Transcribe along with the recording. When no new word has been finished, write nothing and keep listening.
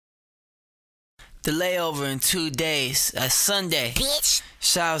The layover in 2 days. That's Sunday. Bitch.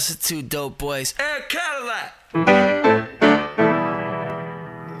 Shout out to 2 dope boys. Air Cadillac.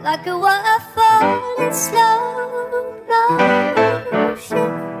 Like a waterfall in slow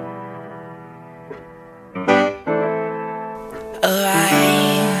motion.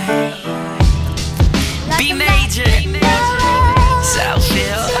 Bei Maejor.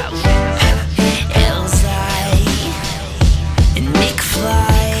 Southfield. Elzhi. And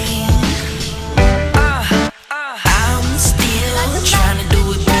McFly. I'm still trying to do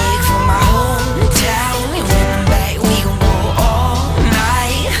it big for my hometown. And when I'm back, we gon' go all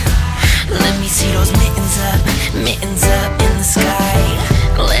night. Let me see those mittens up in the sky.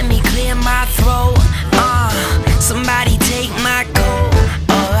 Let me clear my throat. Somebody take my coat.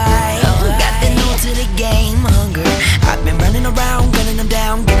 Alright, got the new to the game, hunger. I've been running around, gunning them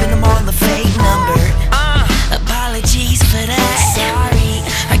down, giving them all a fake number. Apologies for that. Sorry,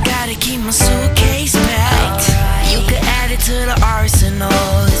 I gotta keep my suitcase packed. You could add it to the arsenal.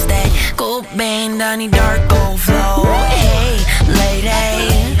 It's that gold band, Donnie Darko flow. Hey, lady,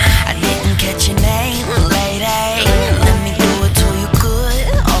 I didn't catch your name, lady. Let me do it till you good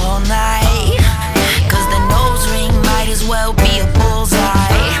all night. Cause the nose ring might as well be a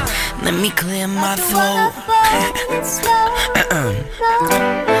bullseye. Let me clear my throat.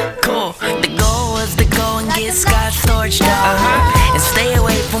 Cool. The goal was to go and get Scott Storch though, and stay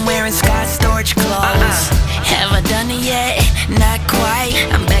away from wearing Scott Storch clothes. Have I done it yet? Not quite.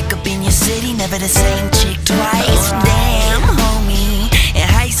 I'm back up in your city, never the same chick twice. Damn, homie, in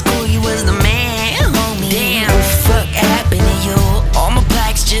high school you was the man, homie. Damn, what the fuck happened to you? All my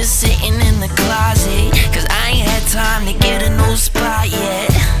plaques just sitting in the closet, cause I ain't had time to get a new spot yet.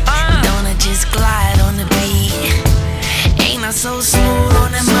 Don't I just glide on the beat? Ain't I so smooth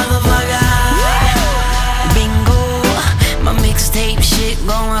on that motherfucker? Bingo, my mixtape shit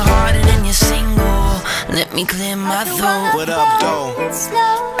going harder than your single. Let me clear my throat. What up, though?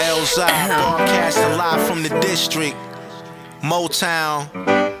 Elzhi, broadcasting live from the district. Motown,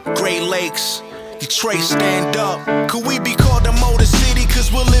 Great Lakes, Detroit, stand up. Could we be called the Motor City?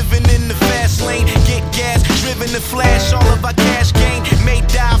 Cause we're living in the fast lane. Get gas, driven to flash, all of our cash gain. May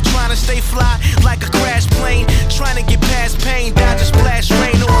dive, trying to stay fly like a crash plane. Trying to get past pain, dodge a splash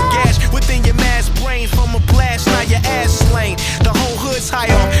rain or gas within your mass brain. From a blast, now your ass slain. The whole hood's high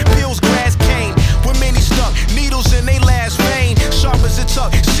off, pills, grass, cane. With many stuck, needles in they last vein. Sharp as a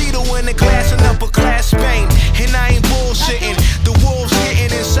tuck, Cedo in the glass and upper class Spain. And I ain't bullshitting, the wolves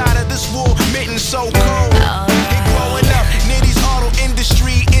getting inside of this wool mitten so cold. And growing up near these auto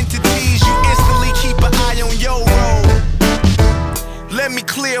industry entities, you instantly keep an eye on your road. Let me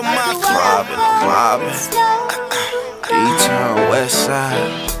clear my throat. Mobbing. D-Town, West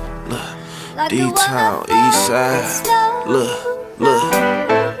Side. Look. D-Town, East Side. Look.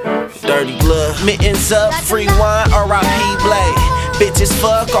 Dirty blood. Mittens up, free wine, R.I.P. Blade. Bitches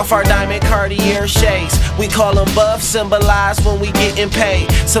fuck off our diamond Cartier shades. We call them buff, symbolize when we getting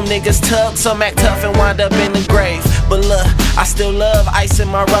paid. Some niggas tuck, some act tough and wind up in the grave. But look, I still love ice in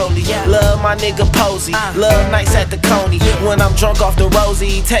my rollie. Love my nigga Posey, love nights at the Coney. When I'm drunk off the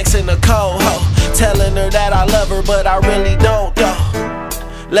Rosie, texting a cold hoe, telling her that I love her, but I really don't though.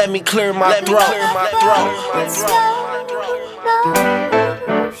 Let me clear my throat.